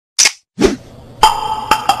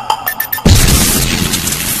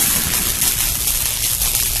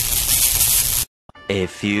A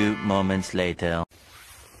few moments later.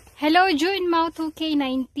 Hello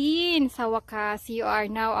JunMau2k19! Sa wakas, you are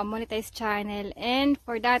now a monetized channel, and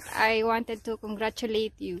for that I wanted to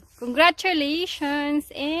congratulate you. Congratulations!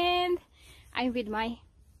 And I'm with my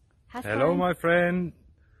husband. Hello my friend,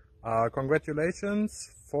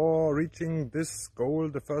 congratulations for reaching this goal,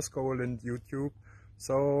 the first goal in YouTube.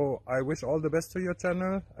 So I wish all the best to your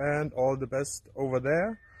channel and all the best over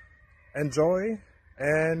there. Enjoy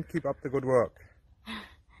and keep up the good work.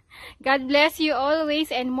 God bless you always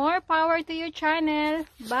and more power to your channel.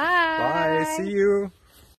 Bye! Bye! See you!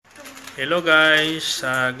 Hello guys!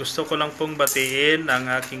 Gusto ko lang pong batiin ang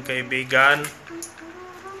aking kaibigan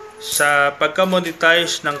sa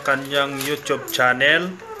pagka-monetize ng kanyang YouTube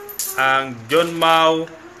channel, ang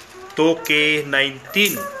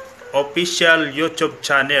JunMau2k19 official YouTube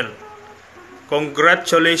channel.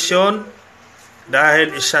 Congratulations dahil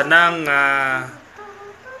isa ng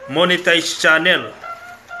monetized channel.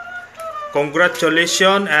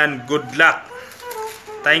 Congratulations and good luck.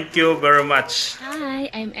 Thank you very much. Hi,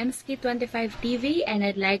 I'm MSK25TV and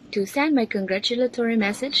I'd like to send my congratulatory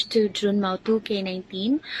message to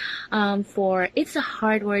JunMau2k19 for it's a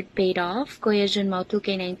hard work paid off. Kuya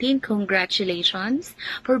JunMau2k19, congratulations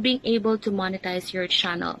for being able to monetize your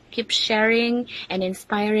channel. Keep sharing and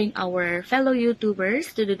inspiring our fellow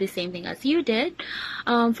YouTubers to do the same thing as you did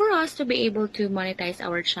for us to be able to monetize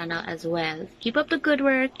our channel as well. Keep up the good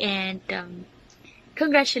work and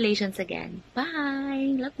congratulations again.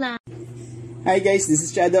 Bye! Love, love! Hi guys, this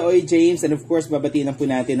is Chada Oy James and of course babatiin na po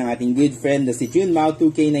natin ang ating good friend na si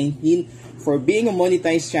JunMau2k19 for being a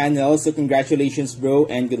monetized channel. So congratulations bro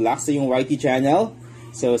and good luck sa iyong YT channel.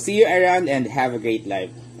 So see you around and have a great life.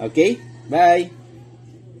 Okay? Bye!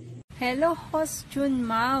 Hello host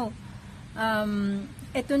JunMau.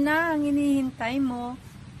 Ito na ang inihintay mo.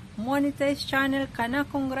 Monetized channel ka na.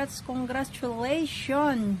 Congratulations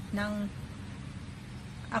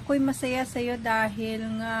ako'y masaya sa iyo dahil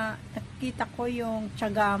nga nakita ko yung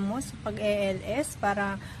tiyaga mo sa pag-ELS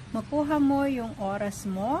para makuha mo yung oras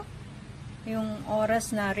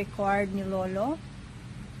na required ni Lolo.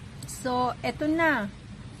 So, eto na.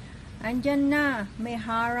 Andyan na. May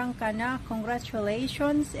harang ka na.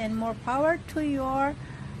 Congratulations and more power to your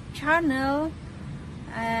channel.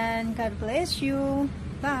 And God bless you.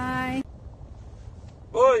 Bye!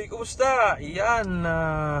 Boy, kumusta? Yan,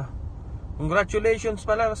 congratulations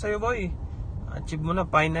pala sa'yo boy. Achieve mo na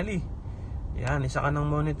finally. Yan, isa ka ng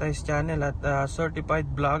monetized channel at certified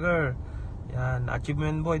vlogger. Yan, achieve mo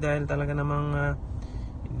yan boy dahil talaga namang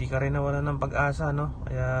hindi ka rin nawala ng pag-asa, no?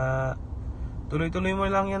 Kaya tuloy-tuloy mo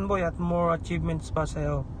lang yan boy at more achievements pa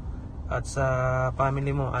sa'yo at sa family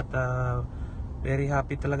mo. At very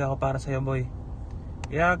happy talaga ako para sa'yo boy.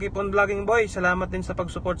 Kaya keep on vlogging boy. Salamat din sa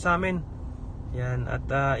pag-support sa amin. Yan, at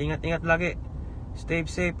ingat-ingat lagi. Stay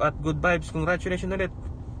safe at good vibes. Congratulations ulit.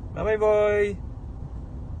 Bye-bye, boy!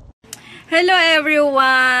 Hello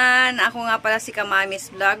everyone! Ako nga pala si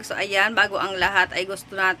Kamamis Vlog. So ayan, bago ang lahat ay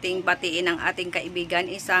gusto nating batiin ang ating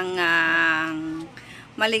kaibigan. Isang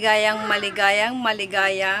maligayang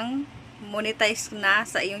monetize na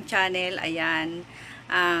sa iyong channel. Ayan.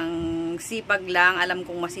 Ang sipag lang, alam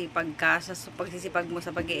kong masipag ka sa pagsisipag mo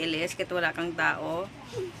sa pag-ELS kahit wala kang tao.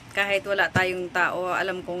 Kahit wala tayong tao,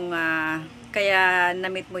 alam kong kaya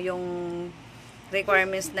na-meet mo yung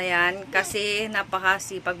requirements na yan kasi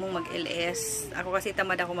napakasipag mong mag-LS. Ako kasi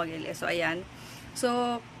tamad ako mag-LS. So ayan.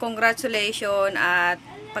 So congratulations at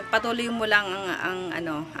pagpatuloy mo lang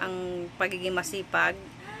ang pagiging masipag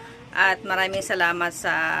at maraming salamat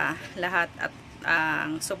sa lahat at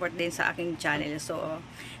ang support din sa aking channel. So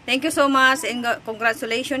thank you so much and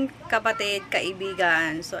congratulations kapatid,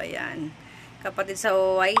 kaibigan. So ayan. Kapatid sa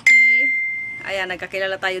YT. Ayan,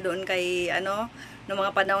 nagkakilala tayo doon kay noong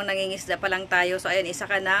mga panahon nangingisda pa lang tayo. So ayan, isa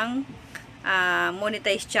ka ng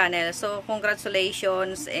monetized channel. So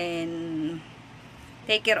congratulations and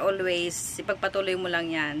take care always. Ipagpatuloy mo lang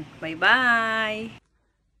yan. Bye bye.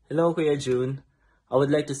 Hello Kuya June. I would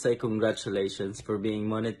like to say congratulations for being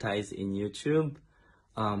monetized in YouTube.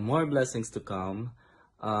 More blessings to come.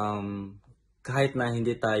 Kahit na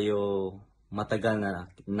hindi tayo matagal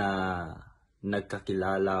na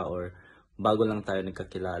nagkakilala or bago lang tayo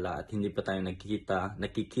nagkakilala at hindi pa tayo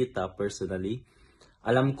nakikita personally,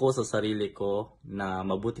 alam ko sa sarili ko na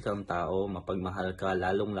mabuti kang tao, mapagmahal ka,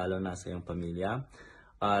 lalong-lalo na sa iyong pamilya.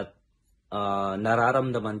 At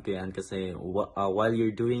nararamdaman ko yan kasi while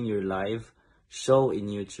you're doing your live show in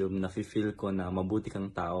YouTube, nafe-feel ko na mabuti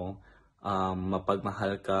kang tao,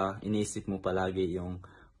 mapagmahal ka, iniisip mo palagi yung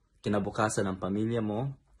kinabukasan ng pamilya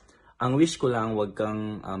mo. Ang wish ko lang, wag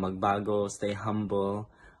kang magbago, stay humble,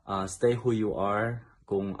 stay who you are.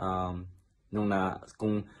 Kung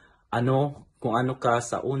kung ano ka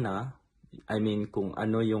sa una, I mean kung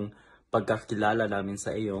ano yung pagkakilala namin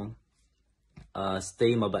sa iyo,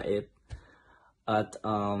 stay mabait at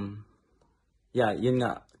yeah, yun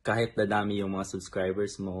nga, kahit dadami yung mga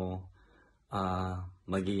subscribers mo,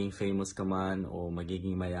 magiging famous ka man o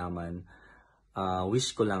magiging mayaman,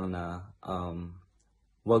 wish ko lang na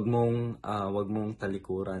wag mong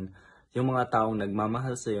talikuran yung mga taong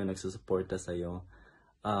nagmamahal sa iyo, nagsusuporta sa iyo.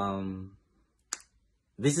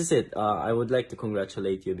 This is it. I would like to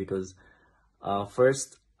congratulate you because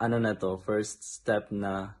first step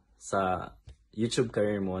na sa YouTube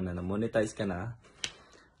career mo na na-monetize ka na.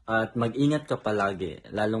 At mag-ingat ka palagi,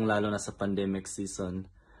 lalong-lalo na sa pandemic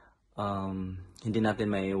season. Hindi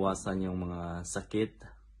natin maiiwasan yung mga sakit.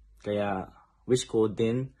 Kaya wish ko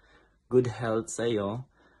din good health sa iyo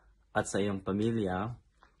at sa iyong pamilya.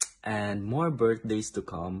 And more birthdays to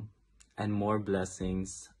come and more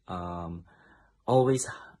blessings. Always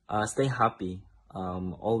stay happy.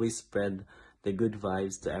 Always spread the good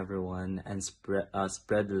vibes to everyone and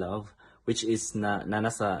spread love, which is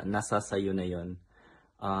nasa sayo na yon.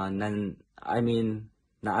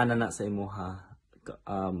 Naana na sa imuha.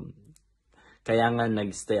 Kaya nga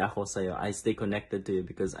nagstay ako sa'yo. I stay connected to you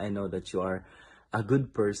because I know that you are a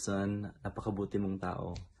good person, napakabuti mong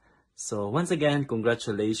tao. So once again,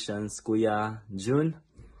 congratulations Kuya Jun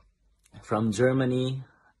from Germany,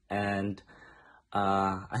 and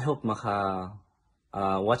I hope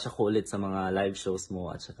watch ako ulit sa mga live shows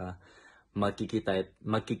mo at saka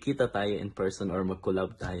magkikita tayo in person or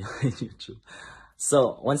mag-collab tayo in YouTube.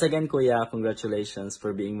 So once again Kuya, congratulations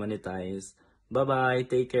for being monetized. Bye-bye,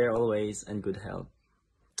 take care always, and good health.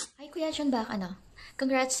 Hi Kuya John Bak,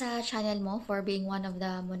 congrats sa channel mo for being one of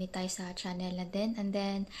the monetized sa channel na din. And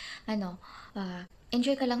then,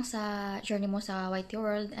 enjoy ka lang sa journey mo sa YT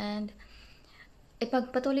World and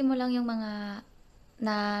ipagpatuloy mo lang yung mga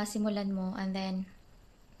nasimulan mo, and then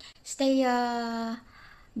stay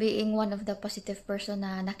being one of the positive person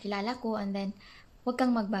na nakilala ko, and then huwag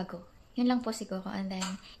kang magbago. Yun lang po siguro, and then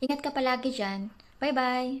ingat ka palagi dyan.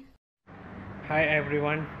 Bye-bye! Hi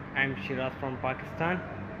everyone, I'm Shiraz from Pakistan.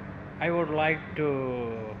 I would like to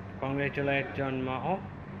congratulate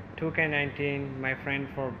JunMau2k19, my friend,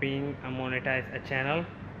 for being a monetized channel.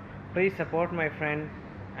 Please support my friend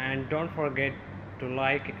and don't forget to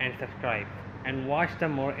like and subscribe and watch the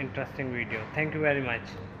more interesting video. Thank you very much.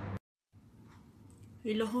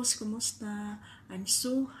 Hello host, kumusta? I'm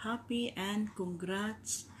so happy and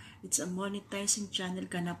congrats. It's a monetizing channel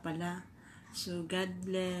ka na pala. So God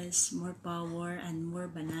bless, more power and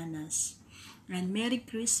more bananas. And Merry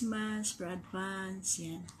Christmas for advance.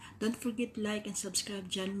 Yan. Don't forget like and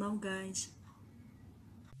subscribe JunMau guys.